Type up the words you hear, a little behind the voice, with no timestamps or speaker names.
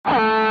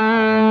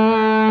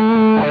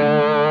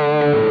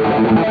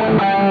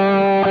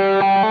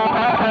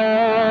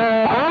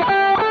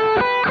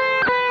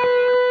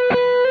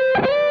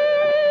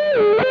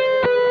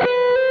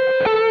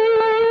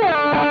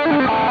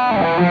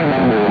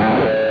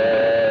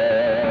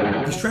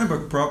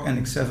Strandberg Prog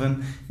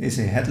NX7 is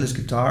a headless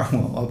guitar,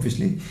 well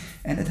obviously,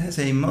 and it has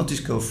a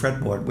multiscale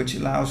fretboard which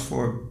allows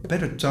for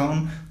better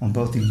tone on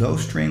both the low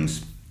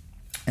strings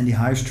and the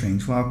high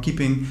strings, while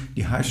keeping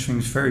the high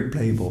strings very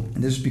playable.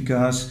 And this is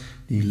because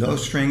the low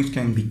strings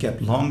can be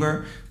kept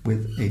longer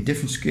with a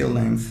different scale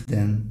length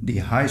than the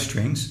high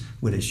strings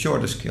with a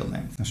shorter scale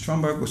length. Now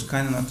Strandberg was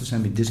kind enough to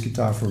send me this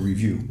guitar for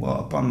review. Well,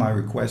 upon my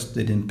request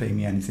they didn't pay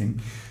me anything.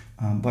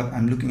 But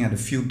I'm looking at a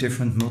few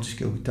different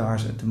multiscale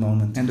guitars at the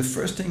moment. And the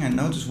first thing I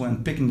noticed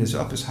when picking this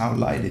up is how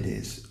light it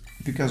is.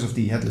 Because of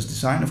the headless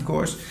design, of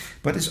course,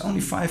 but it's only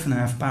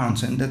 5.5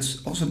 pounds, and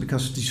that's also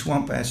because of the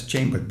swamp ash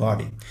chambered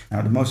body.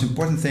 Now the most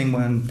important thing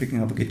when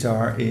picking up a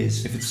guitar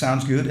is if it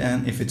sounds good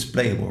and if it's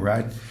playable,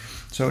 right?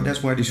 So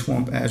that's where the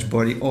swamp ash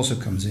body also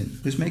comes in.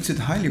 This makes it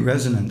highly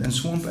resonant, and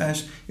swamp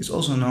ash is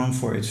also known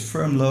for its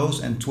firm lows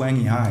and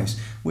twangy highs,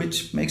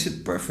 which makes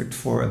it perfect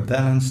for a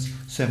balanced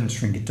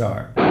 7-string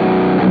guitar.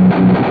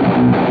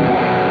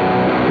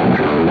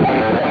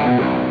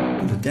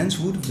 The dense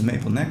wood of the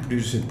maple neck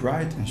produces a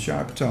bright and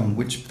sharp tone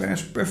which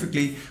pairs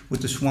perfectly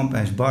with the swamp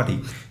ash body,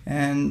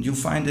 and you'll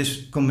find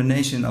this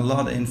combination a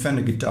lot in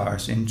Fender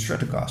guitars, in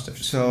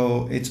Stratocasters.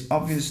 So it's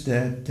obvious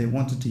that they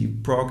wanted the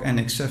Prog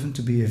NX7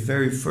 to be a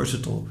very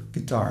versatile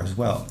guitar as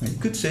well. And you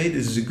could say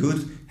this is a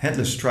good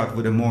headless Strat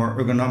with a more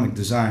ergonomic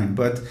design,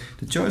 but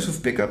the choice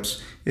of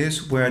pickups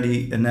is where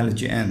the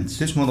analogy ends.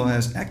 This model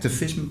has active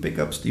Fishman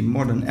pickups, the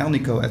modern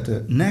Alnico at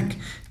the neck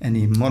and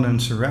the modern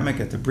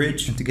ceramic at the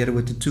bridge, and together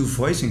with the two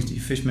voicings the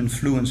Fishman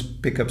Fluence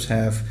pickups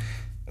have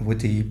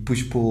with the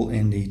push-pull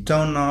in the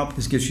tone knob.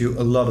 This gives you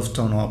a lot of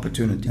tonal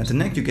opportunity. At the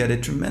neck you get a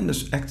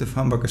tremendous active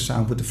humbucker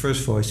sound with the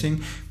first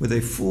voicing, with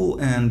a full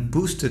and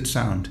boosted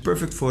sound,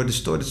 perfect for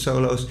distorted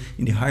solos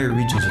in the higher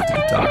regions of the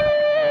guitar.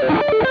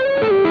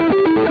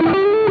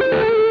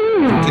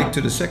 Click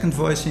to the second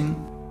voicing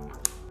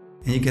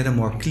and you get a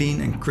more clean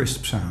and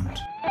crisp sound.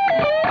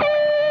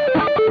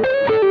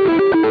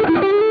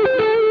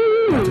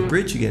 At the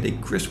bridge you get a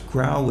crisp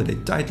growl with a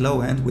tight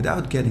low end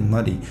without getting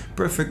muddy,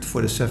 perfect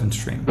for the 7th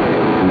string.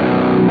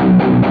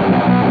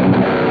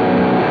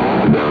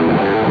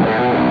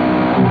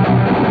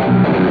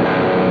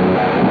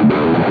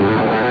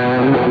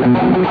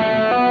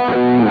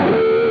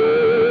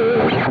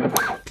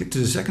 Click to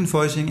the second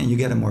voicing and you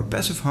get a more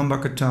passive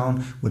humbucker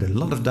tone with a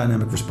lot of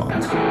dynamic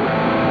response.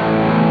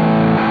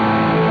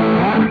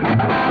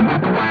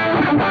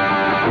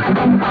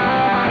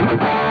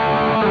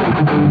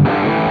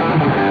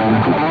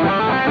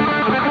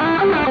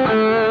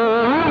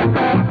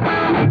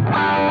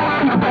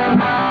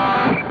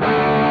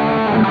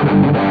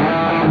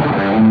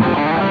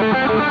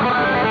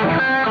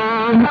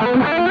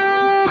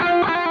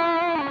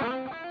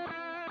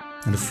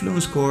 And the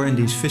fluence core in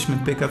these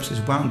Fishman pickups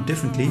is wound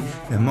differently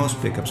than most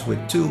pickups with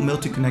 2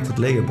 multi-connected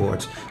layer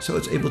boards, so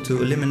it's able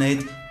to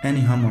eliminate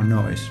any hum or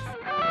noise.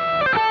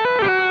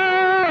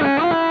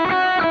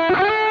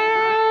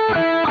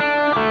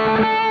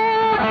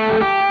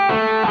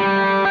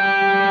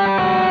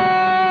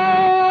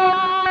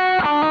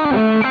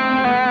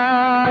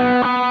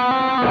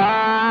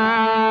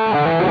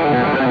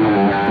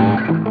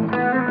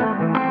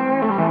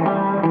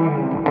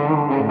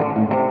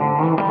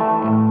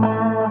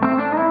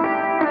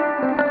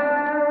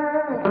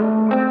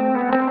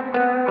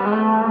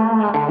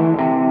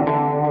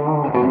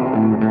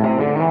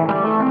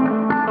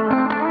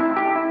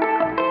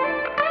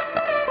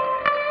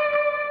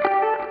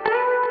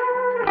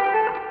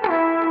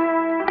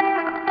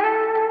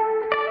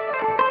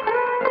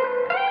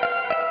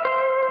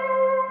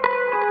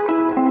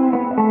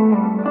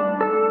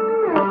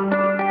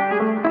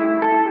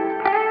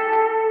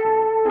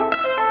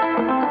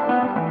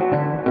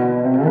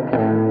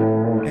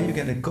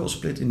 A coil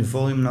split in the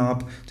volume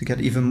knob to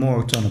get even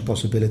more tonal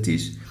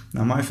possibilities.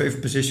 Now my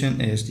favorite position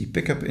is the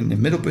pickup in the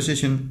middle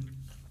position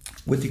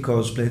with the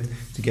coil split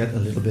to get a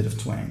little bit of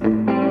twang.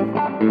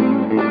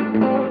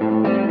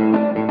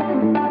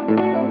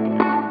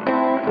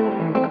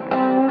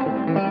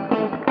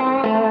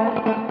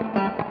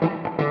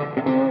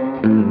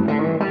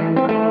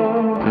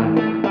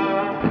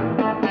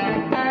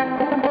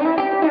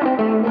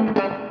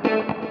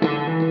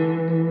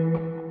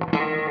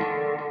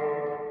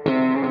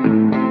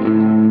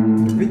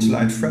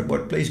 Light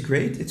fretboard plays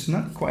great. It's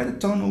not quite a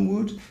tonal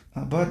wood,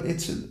 but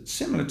it's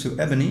similar to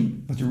ebony.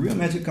 But the real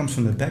magic comes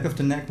from the back of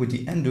the neck with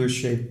the Endure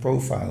shape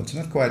profile. It's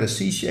not quite a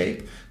C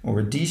shape or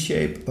a D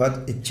shape,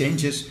 but it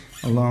changes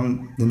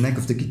along the neck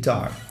of the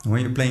guitar. And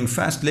when you're playing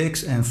fast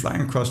licks and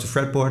flying across the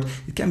fretboard,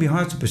 it can be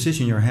hard to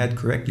position your head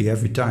correctly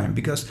every time,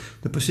 because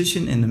the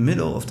position in the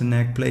middle of the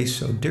neck plays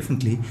so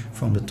differently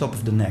from the top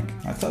of the neck.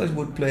 I thought it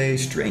would play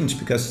strange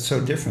because it's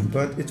so different,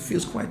 but it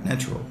feels quite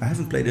natural. I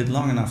haven't played it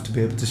long enough to be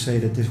able to say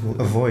that this will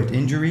avoid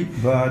injury,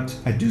 but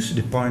I do see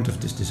the point of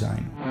this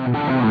design.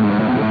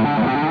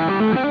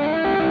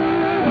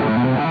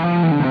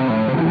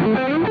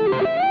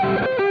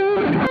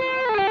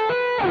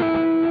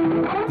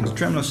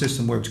 The tremolo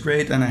system works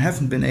great, and I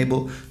haven't been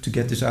able to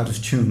get this out of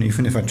tune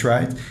even if I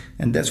tried,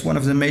 and that's one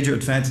of the major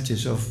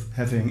advantages of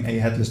having a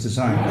headless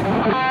design.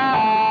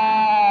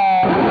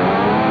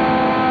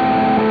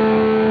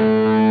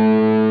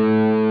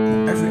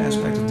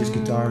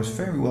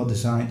 well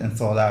designed and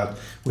thought out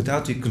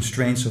without the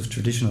constraints of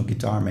traditional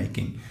guitar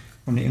making.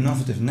 From the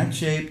innovative neck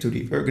shape to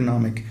the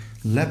ergonomic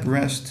lap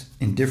rest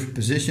in different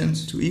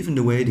positions to even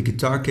the way the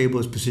guitar cable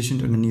is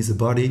positioned underneath the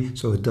body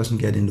so it doesn't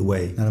get in the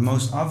way. Now the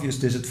most obvious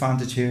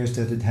disadvantage here is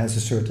that it has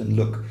a certain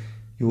look.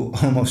 You will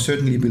almost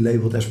certainly be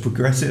labeled as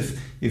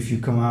progressive if you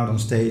come out on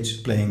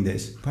stage playing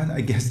this. But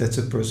I guess that's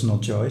a personal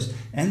choice.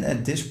 And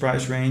at this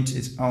price range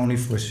it's only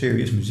for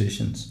serious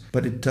musicians.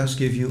 But it does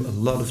give you a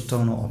lot of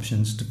tonal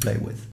options to play with.